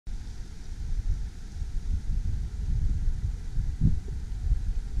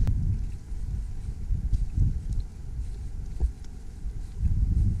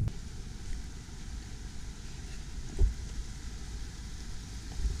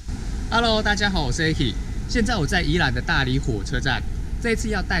Hello， 大家好，我是 Aiky。现在我在宜兰的大里火车站，这一次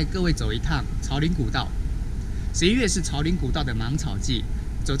要带各位走一趟草岭古道。11月是草岭古道的芒草季，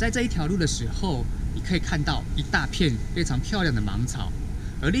走在这一条路的时候，你可以看到一大片非常漂亮的芒草，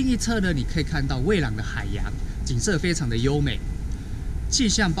而另一侧呢，你可以看到蔚蓝的海洋，景色非常的优美。气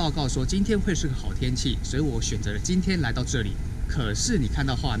象报告说今天会是个好天气，所以我选择了今天来到这里。可是你看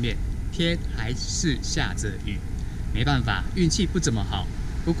到画面，天还是下着雨，没办法，运气不怎么好。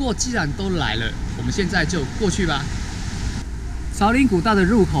不过既然都来了，我们现在就过去吧。草岭古道的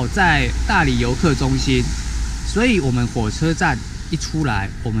入口在大里游客中心，所以我们火车站一出来，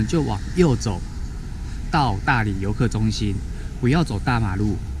我们就往右走，到大里游客中心。不要走大马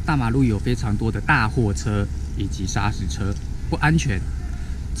路，大马路有非常多的大货车以及砂石车，不安全。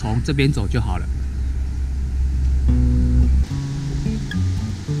从这边走就好了。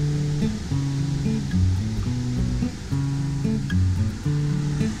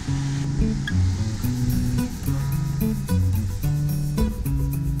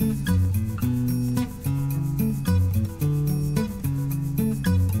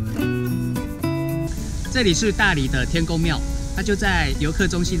这里是大里的天公庙，它就在游客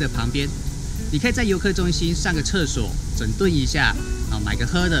中心的旁边。你可以在游客中心上个厕所，整顿一下，买个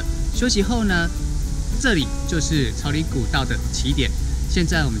喝的。休息后呢，这里就是草岭古道的起点。现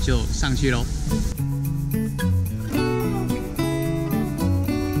在我们就上去喽。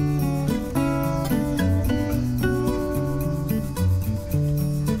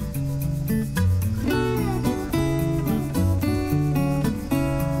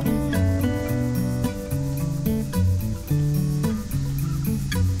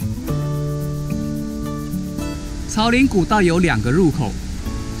草岭古道有2个入口，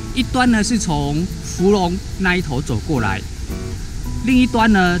一端呢是从福隆那一头走过来，另一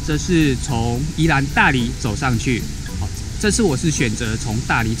端呢则是从宜兰大里走上去。这次我是选择从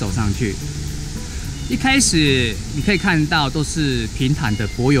大里走上去。一开始你可以看到都是平坦的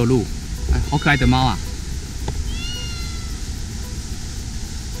柏油路，好可爱的猫啊！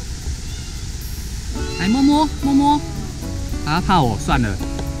来摸摸摸摸，怕我算了。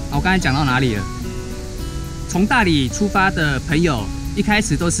我刚才讲到哪里了？从大里出发的朋友，一开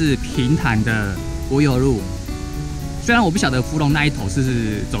始都是平坦的柏油路。虽然我不晓得福隆那一头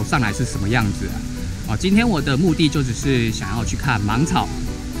是走上来是什么样子今天我的目的就只是想要去看芒草，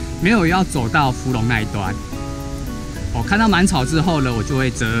没有要走到福隆那一端。看到芒草之后呢，我就会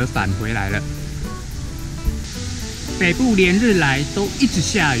折返回来了。北部连日来都一直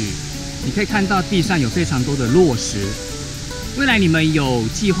下雨，你可以看到地上有非常多的落石。未来你们有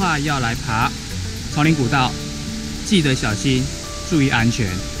计划要来爬草岭古道，记得小心，注意安全。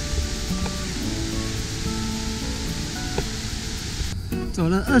走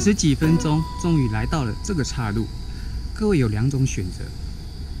了20几分钟，终于来到了这个岔路。各位有2种选择，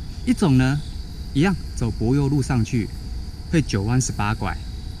一种呢，一样走柏油路上去，会9弯18拐，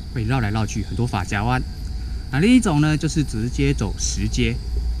会绕来绕去，很多发夹弯。另一种呢，就是直接走10阶，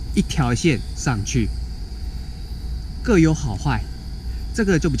一条线上去，各有好坏。这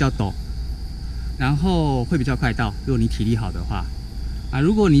个就比较陡。然后会比较快到，如果你体力好的话，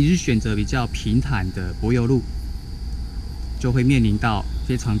如果你是选择比较平坦的柏油路，就会面临到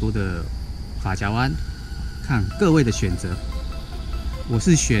非常多的发夹弯，看各位的选择。我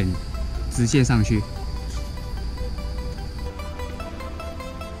是选直线上去。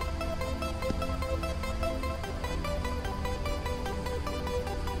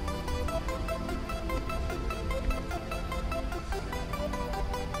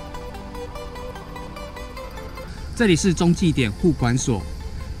这里是中继点护管所，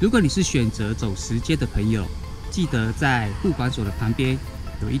如果你是选择走10阶的朋友，记得在护管所的旁边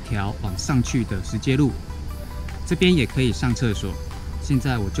有一条往上去的10阶路，这边也可以上厕所。现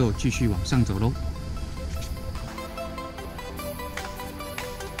在我就继续往上走喽。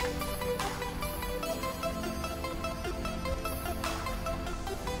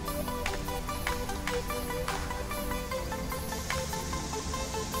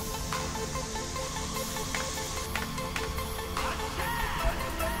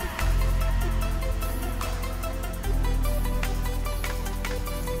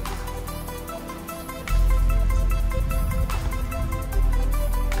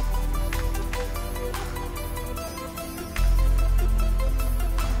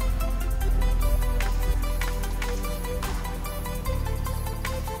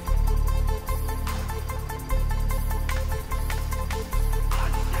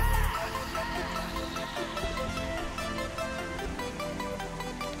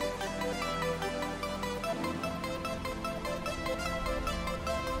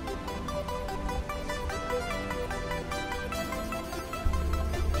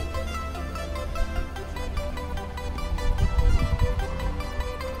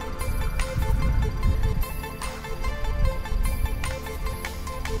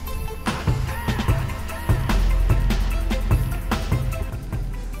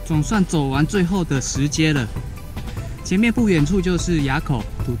总算走完最后的石阶了。前面不远处就是垭口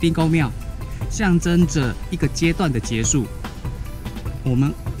土地公庙，象征着一个阶段的结束。我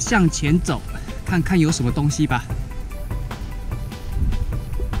们向前走，看看有什么东西吧。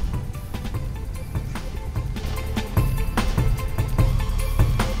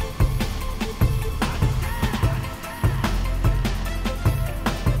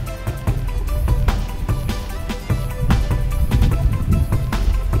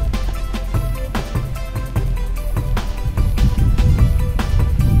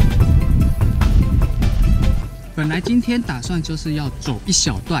本来今天打算就是要走一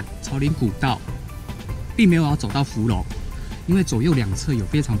小段草岭古道，并没有要走到福隆，因为左右两侧有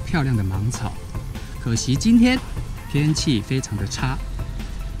非常漂亮的芒草。可惜今天天气非常的差，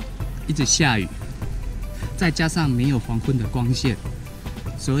一直下雨，再加上没有黄昏的光线，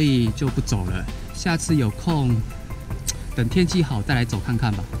所以就不走了。下次有空，等天气好再来走看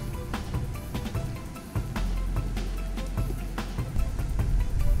看吧。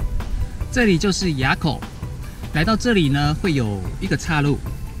这里就是垭口。来到这里呢，会有一个岔路，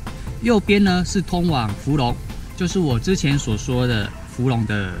右边呢是通往福隆，就是我之前所说的福隆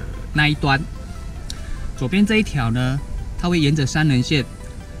的那一端。左边这一条呢，它会沿着山人线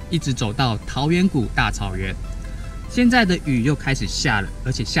一直走到桃源谷大草原。现在的雨又开始下了，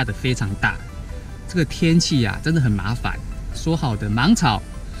而且下得非常大。这个天气啊，真的很麻烦。说好的芒草，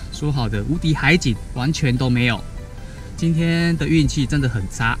说好的无敌海景，完全都没有。今天的运气真的很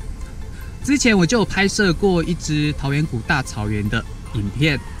差。之前我就有拍摄过一支桃源谷大草原的影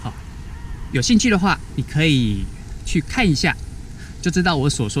片，有兴趣的话，你可以去看一下，就知道我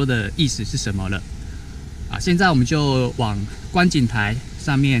所说的意思是什么了。现在我们就往观景台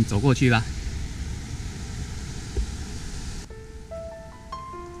上面走过去吧。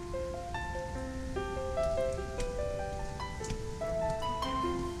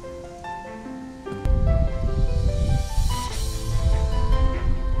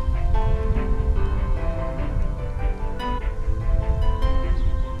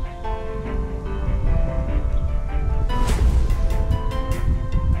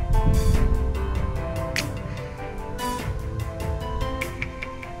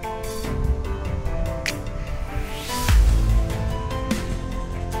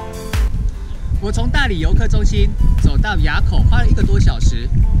我从大理游客中心走到垭口，花了1个多小时，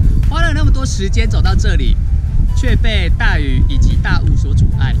花了那么多时间走到这里，却被大雨以及大雾所阻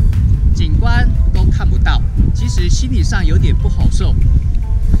碍，景观都看不到，其实心理上有点不好受。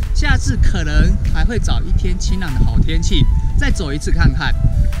下次可能还会找一天晴朗的好天气，再走一次看看。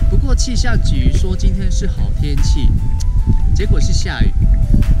不过气象局说今天是好天气，结果是下雨，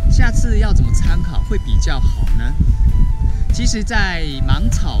下次要怎么参考会比较好呢？其实，在芒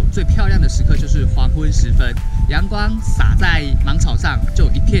草最漂亮的时刻就是黄昏时分，阳光洒在芒草上，就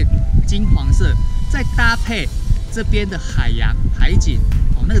有一片金黄色，再搭配这边的海洋海景，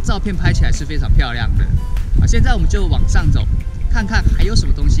那个照片拍起来是非常漂亮的。现在我们就往上走，看看还有什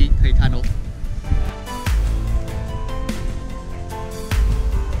么东西可以看哦。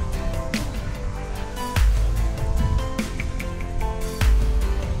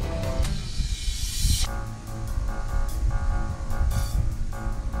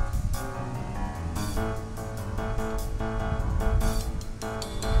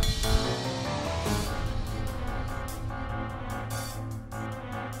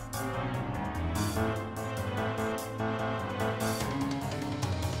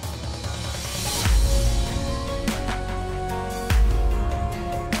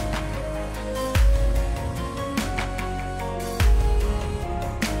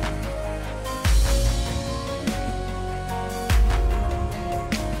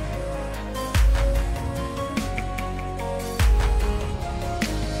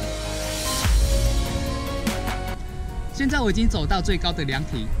现在我已经走到最高的凉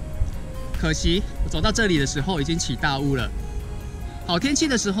亭，可惜我走到这里的时候已经起大雾了。好天气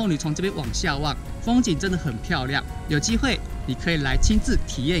的时候，你从这边往下望，风景真的很漂亮。有机会你可以来亲自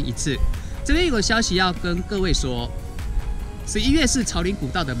体验一次。这边有个消息要跟各位说，11月是草岭古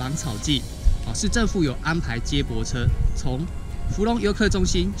道的芒草季，市政府有安排接驳车从福隆游客中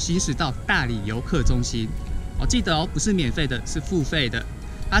心行驶到大理游客中心。记得不是免费的，是付费的。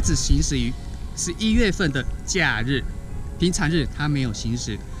它只行驶于11月份的假日。平常日它没有行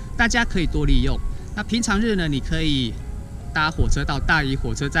驶，大家可以多利用。那平常日呢，你可以搭火车到大理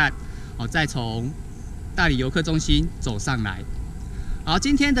火车站，再从大理游客中心走上来。好，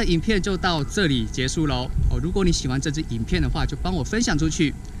今天的影片就到这里结束喽。如果你喜欢这支影片的话，就帮我分享出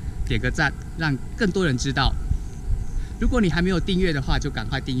去，点个赞，让更多人知道。如果你还没有订阅的话，就赶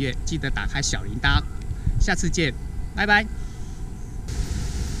快订阅，记得打开小铃铛。下次见，拜拜。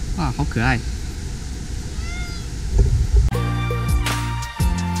哇，好可爱！